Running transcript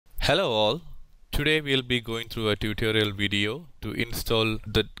Hello all. Today we'll be going through a tutorial video to install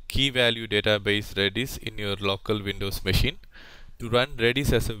the key value database Redis in your local Windows machine, to run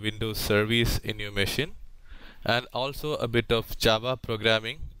Redis as a Windows service in your machine, and also a bit of Java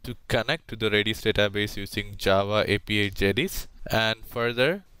programming to connect to the Redis database using Java API jedis, and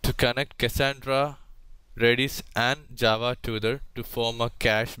further to connect Cassandra, Redis and Java together to form a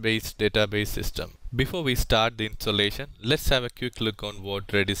cache-based database system. Before we start the installation, let's have a quick look on what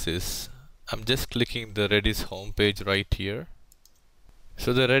Redis is. I'm just clicking the Redis homepage right here.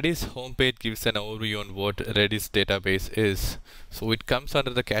 So the Redis homepage gives an overview on what Redis database is. So it comes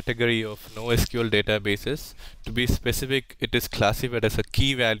under the category of NoSQL databases. To be specific, it is classified as a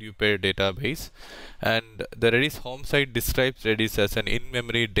key value pair database. And the Redis home site describes Redis as an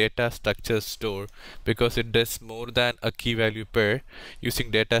in-memory data structure store because it does more than a key value pair using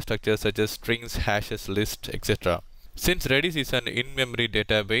data structures such as strings, hashes, lists, etc. Since Redis is an in-memory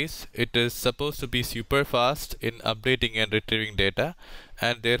database, it is supposed to be super fast in updating and retrieving data,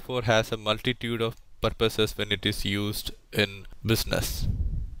 and therefore has a multitude of purposes when it is used in business.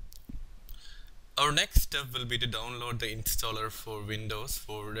 Our next step will be to download the installer for Windows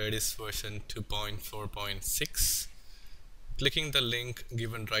for Redis version 2.4.6. Clicking the link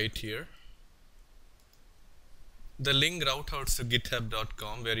given right here. The link route out to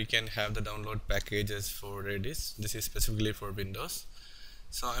github.com where you can have the download packages for Redis. This is specifically for Windows.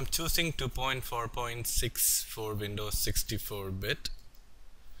 So I'm choosing 2.4.6 for Windows 64-bit.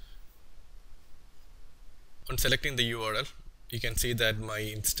 On selecting the URL, you can see that my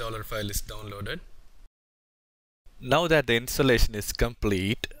installer file is downloaded. Now that the installation is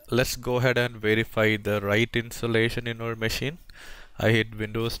complete, let's go ahead and verify the right installation in our machine. I hit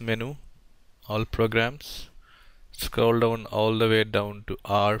Windows menu, all programs. Scroll down all the way down to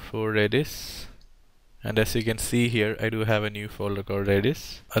R for Redis, and as you can see here, I do have a new folder called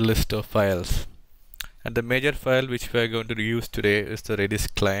Redis, a list of files, and the major file which we are going to use today is the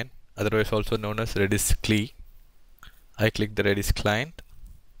Redis client, otherwise also known as Redis CLI. I click the Redis client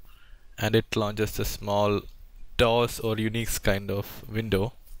and it launches a small DOS or Unix kind of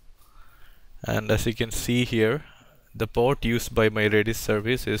window, and as you can see here, the port used by my Redis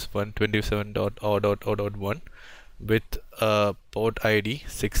service is 127.0.0.1 with a port ID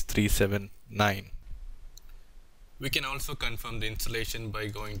 6379. We can also confirm the installation by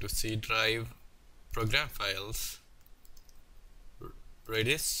going to C drive, program files,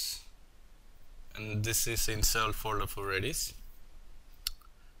 Redis, and this is the install folder for Redis.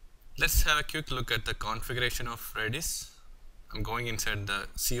 Let's have a quick look at the configuration of Redis. I'm going inside the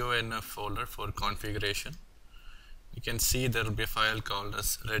conf folder for configuration. You can see there will be a file called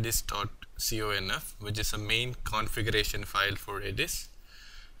as redis.conf, which is a main configuration file for Redis.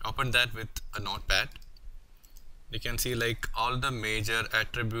 Open that with a notepad. You can see like all the major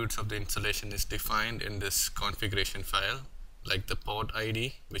attributes of the installation is defined in this configuration file, like the port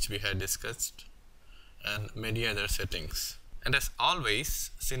ID, which we had discussed, and many other settings. And as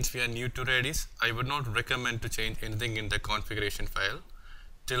always, since we are new to Redis, I would not recommend to change anything in the configuration file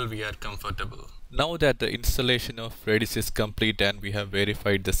till we are comfortable. Now that the installation of Redis is complete and we have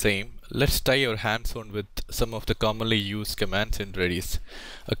verified the same, let's try our hands on with some of the commonly used commands in Redis.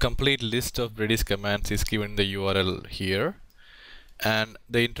 A complete list of Redis commands is given in the URL here, and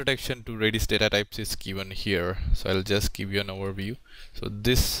the introduction to Redis data types is given here. So I'll just give you an overview. So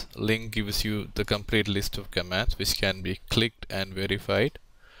this link gives you the complete list of commands which can be clicked and verified.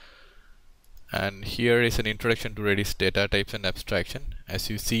 And here is an introduction to Redis data types and abstraction. As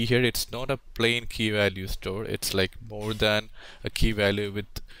you see here, it's not a plain key value store. It's like more than a key value with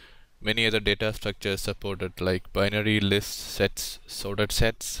many other data structures supported, like binary, lists, sets, sorted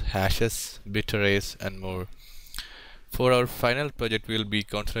sets, hashes, bit arrays, and more. For our final project, we'll be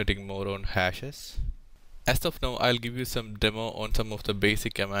concentrating more on hashes. As of now, I'll give you some demo on some of the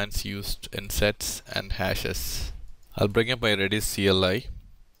basic commands used in sets and hashes. I'll bring up my Redis CLI.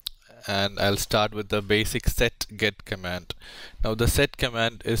 And I'll start with the basic set get command. Now the set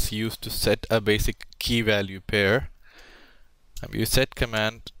command is used to set a basic key value pair. If you set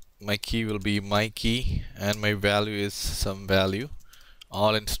command, my key will be my key and my value is some value,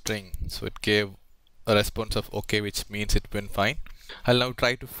 all in string. So it gave a response of OK, which means it went fine. I'll now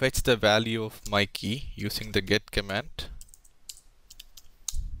try to fetch the value of my key using the get command,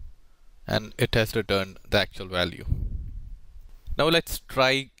 and it has returned the actual value. Now let's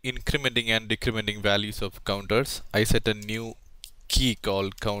try incrementing and decrementing values of counters. I set a new key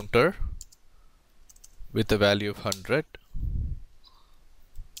called counter with a value of 100.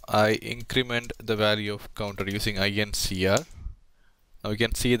 I increment the value of counter using incr. Now you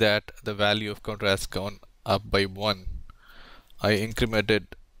can see that the value of counter has gone up by 1. I incremented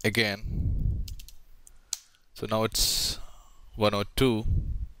again. So now it's 102.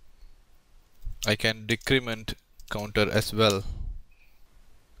 I can decrement counter as well.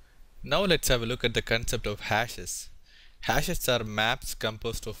 Now let's have a look at the concept of hashes. Hashes are maps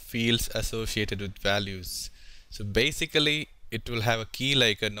composed of fields associated with values. So basically it will have a key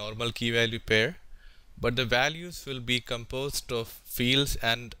like a normal key value pair, but the values will be composed of fields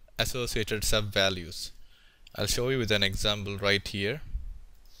and associated sub-values. I'll show you with an example right here.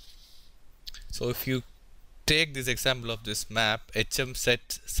 So if you take this example of this map, hm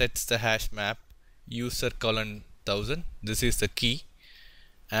sets the hash map user colon 1000. This is the key,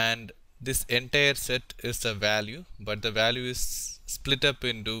 and this entire set is the value, but the value is split up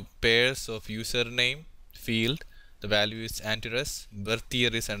into pairs of username field. The value is antires, birth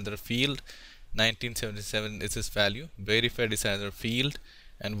year is another field, 1977 is its value, verified is another field,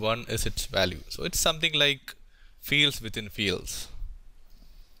 and 1 is its value. So it's something like fields within fields.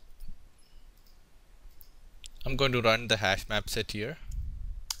 I'm going to run the hash map set here.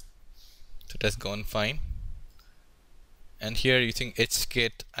 So it has gone fine. And here using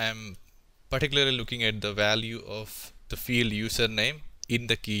hget, I am particularly looking at the value of the field username in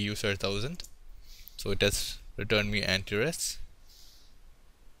the key user 1000. So it has returned me antires.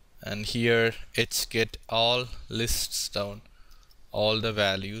 And here hget all lists down all the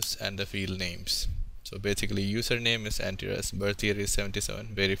values and the field names. So basically username is antires, birth year is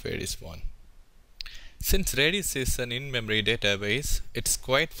 77, verified is 1. Since Redis is an in-memory database, it's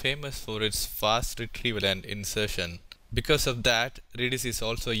quite famous for its fast retrieval and insertion. Because of that, Redis is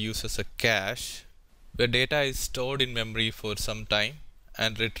also used as a cache, where data is stored in memory for some time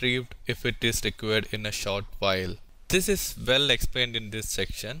and retrieved if it is required in a short while. This is well explained in this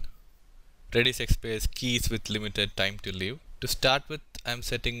section. Redis expires keys with limited time to live. To start with, I am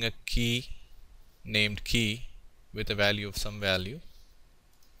setting a key named key with a value of some value.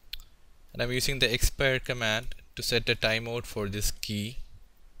 And I'm using the expire command to set a timeout for this key.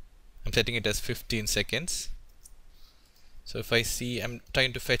 I'm setting it as 15 seconds. So if I see, I'm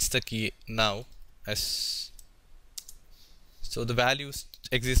trying to fetch the key now, so the values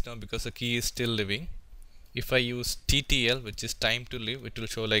exist now because the key is still living. If I use TTL, which is time to live, it will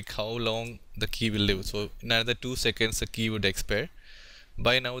show like how long the key will live. So in another 2 seconds the key would expire.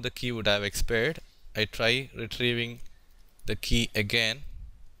 By now the key would have expired. I try retrieving the key again,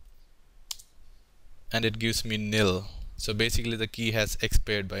 and it gives me nil. So basically the key has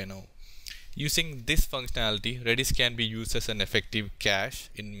expired by now. Using this functionality, Redis can be used as an effective cache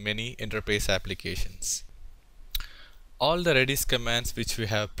in many enterprise applications. All the Redis commands which we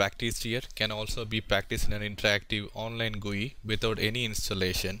have practiced here can also be practiced in an interactive online GUI without any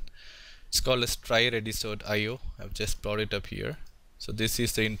installation. It's called as tryredis.io. I've just brought it up here. So this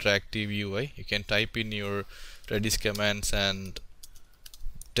is the interactive UI. You can type in your Redis commands and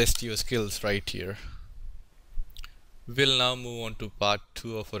test your skills right here. We'll now move on to part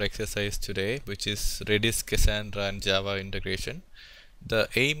 2 of our exercise today, which is Redis, Cassandra and Java integration. The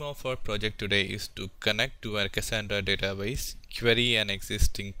aim of our project today is to connect to our Cassandra database, query an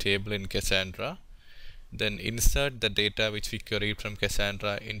existing table in Cassandra, then insert the data which we queried from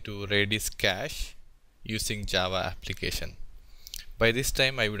Cassandra into Redis cache using Java application. By this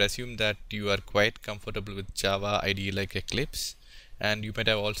time I would assume that you are quite comfortable with Java IDE like Eclipse, and you might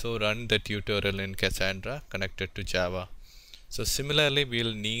have also run the tutorial in Cassandra connected to Java. So similarly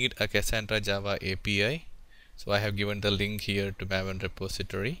we'll need a Cassandra Java API. So I have given the link here to Maven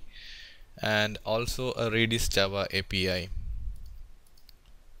repository, and also a Redis Java API.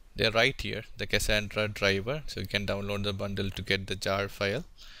 They're right here, the Cassandra driver, so you can download the bundle to get the jar file.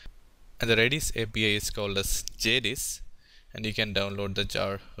 And the Redis API is called as jedis, and you can download the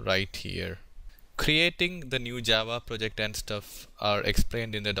jar right here. Creating the new Java project and stuff are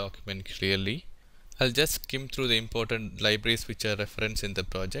explained in the document clearly. I'll just skim through the important libraries which are referenced in the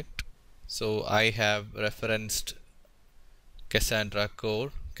project. So I have referenced Cassandra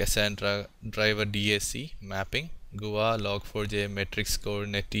core, Cassandra driver DAC, mapping, GUA, log4j, metrics core,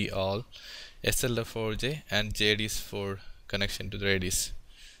 netty all, SLF4j and jedis for connection to the Redis.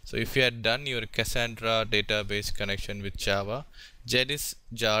 So if you had done your Cassandra database connection with Java, jedis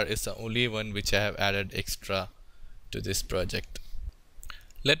jar is the only one which I have added extra to this project.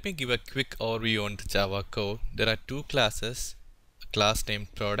 Let me give a quick overview on the Java code. There are two classes, a class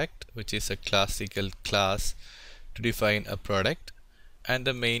named product, which is a classical class to define a product, and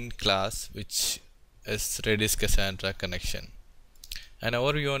the main class which is Redis Cassandra connection. An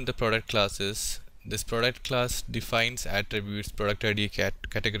overview on the product classes. This product class defines attributes product ID,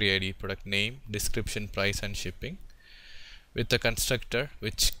 category ID, product name, description, price and shipping, with the constructor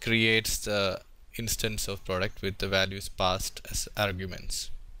which creates the instance of product with the values passed as arguments.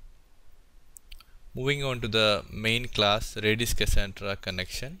 Moving on to the main class Redis Cassandra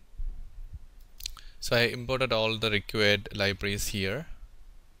connection. So I imported all the required libraries here.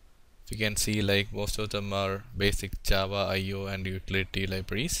 You can see like most of them are basic Java, IO and utility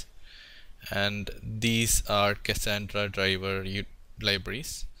libraries, and these are Cassandra driver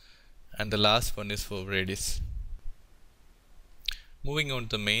libraries, and the last one is for Redis. Moving on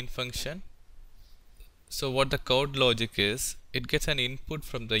to the main function. So what the code logic is, it gets an input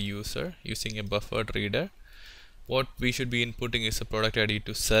from the user using a buffered reader. What we should be inputting is a product ID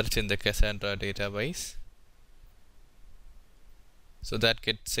to search in the Cassandra database. So that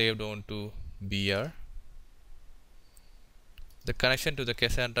gets saved on to BR. The connection to the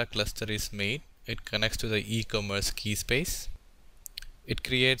Cassandra cluster is made. It connects to the e-commerce key space. It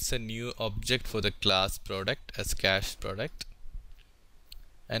creates a new object for the class product as cache product.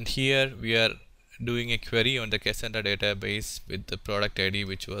 And here we are doing a query on the Cassandra database with the product ID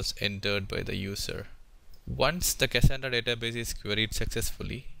which was entered by the user. Once the Cassandra database is queried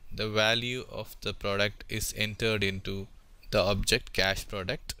successfully, the value of the product is entered into the object cache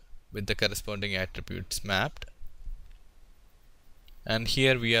product with the corresponding attributes mapped. And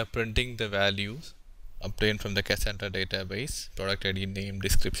here we are printing the values obtained from the Cassandra database: product ID, name,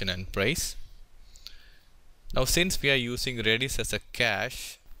 description and price. Now since we are using Redis as a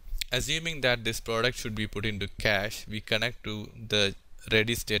cache, assuming that this product should be put into cache, we connect to the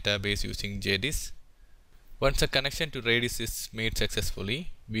Redis database using jedis. Once a connection to Redis is made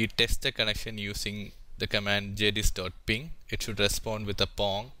successfully, we test the connection using the command jedis.ping. It should respond with a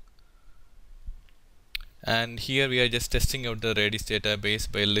pong. And here we are just testing out the Redis database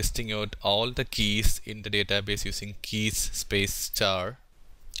by listing out all the keys in the database using keys space star.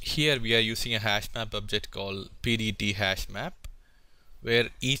 Here we are using a hashmap object called pdt hashmap, where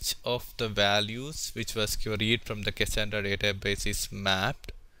each of the values which was queried from the Cassandra database is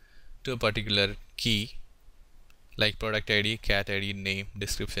mapped to a particular key like product ID, cat ID, name,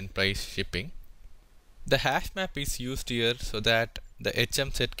 description, price, shipping. The hash map is used here so that the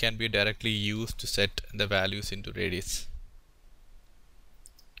HM set can be directly used to set the values into Redis.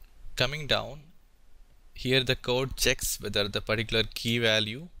 Coming down, here the code checks whether the particular key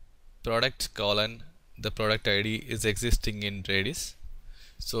value product colon the product ID is existing in Redis.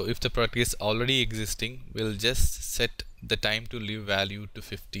 So if the product is already existing, we'll just set the time to live value to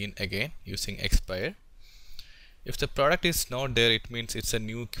 15 again using expire. If the product is not there, it means it's a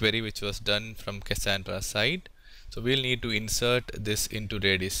new query which was done from Cassandra side. So we'll need to insert this into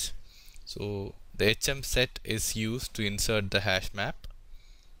Redis. So the HM set is used to insert the hash map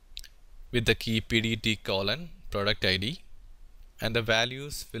with the key pdt colon product ID, and the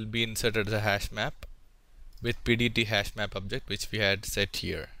values will be inserted as a hash map with pdt hash map object which we had set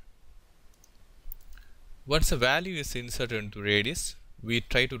here. Once a value is inserted into Redis, we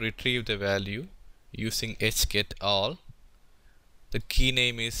try to retrieve the value using hgetAll. The key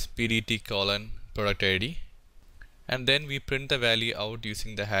name is pdt colon product ID, and then we print the value out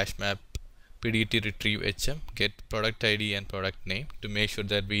using the hash map pdt retrieve hm get product ID and product name to make sure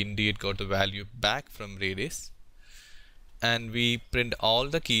that we indeed got the value back from Redis. And we print all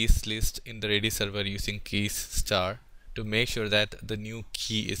the keys list in the Redis server using keys star to make sure that the new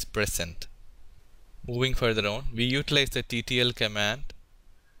key is present. Moving further on, we utilize the ttl command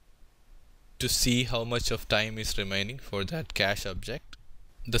to see how much of time is remaining for that cache object.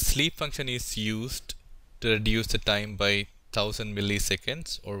 The sleep function is used to reduce the time by 1000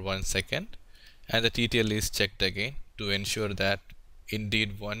 milliseconds or 1 second, and the TTL is checked again to ensure that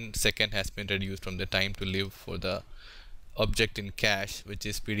indeed 1 second has been reduced from the time to live for the object in cache, which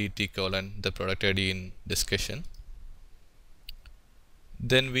is pdt colon the product ID in discussion.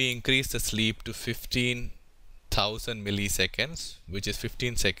 Then we increase the sleep to 15,000 milliseconds, which is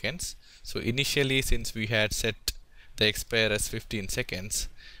 15 seconds. So initially, since we had set the expire as 15 seconds,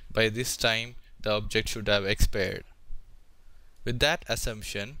 by this time the object should have expired. With that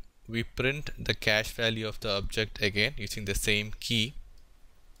assumption, we print the cache value of the object again using the same key.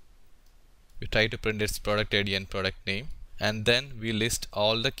 We try to print its product ID and product name, and then we list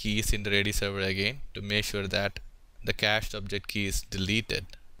all the keys in the Redis server again to make sure that the cached object key is deleted.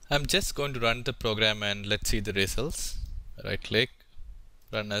 I'm just going to run the program and let's see the results. Right click,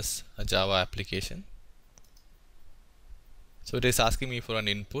 run as a Java application. So it is asking me for an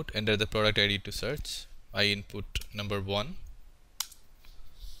input. Enter the product ID to search. I input number 1.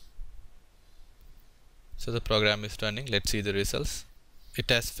 So the program is running. Let's see the results.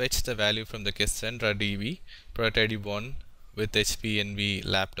 It has fetched the value from the Cassandra DB, product ID 1 with HPNV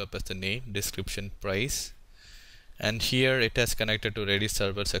laptop as the name, description, price, and here it has connected to Redis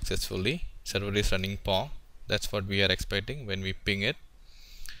server successfully. Server is running Pong. That's what we are expecting when we ping it.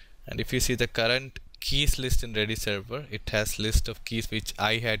 And if you see the current keys list in Redis server, it has list of keys which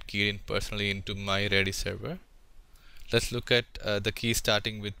I had keyed in personally into my Redis server. Let's look at the key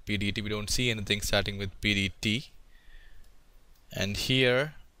starting with PDT. We don't see anything starting with PDT. And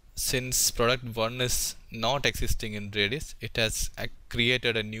here, since product 1 is not existing in Redis, it has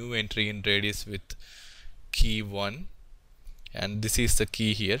created a new entry in Redis with key 1. And this is the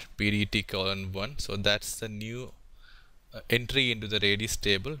key here, PDT:1. So that's the new entry into the Redis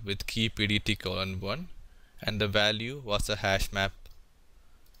table with key PDT:1. And the value was a hash map.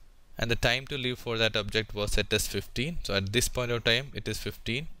 And the time to live for that object was set as 15. So at this point of time, it is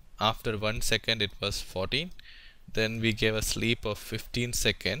 15. After 1 second, it was 14. Then we gave a sleep of 15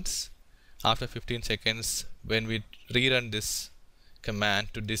 seconds. After 15 seconds, when we rerun this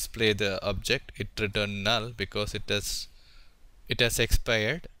command to display the object, it returned null because it has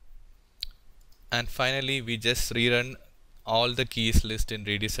expired. And finally, we just rerun all the keys list in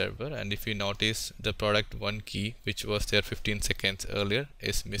Redis server, and if you notice, the product 1 key, which was there 15 seconds earlier,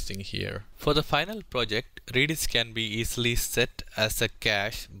 is missing here. For the final project, Redis can be easily set as a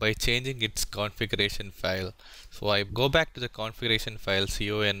cache by changing its configuration file. So I go back to the configuration file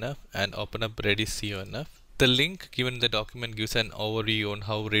conf and open up Redis conf. The link given in the document gives an overview on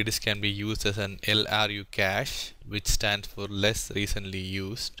how Redis can be used as an LRU cache, which stands for less recently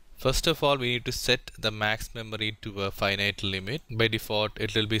used. First of all, we need to set the max memory to a finite limit. By default,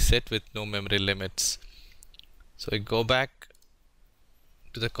 it will be set with no memory limits. So I go back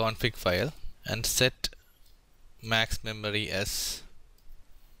to the config file and set max memory as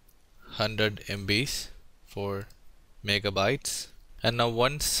 100 MBs for megabytes. And now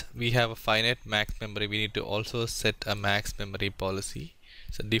once we have a finite max memory, we need to also set a max memory policy.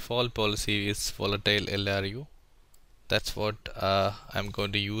 So default policy is volatile LRU. That's what I'm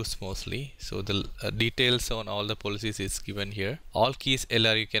going to use mostly. So the details on all the policies is given here. All keys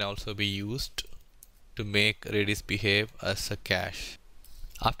LRU can also be used to make Redis behave as a cache.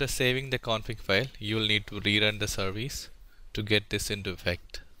 After saving the config file, you will need to rerun the service to get this into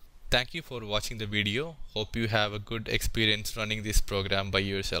effect. Thank you for watching the video. Hope you have a good experience running this program by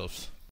yourself.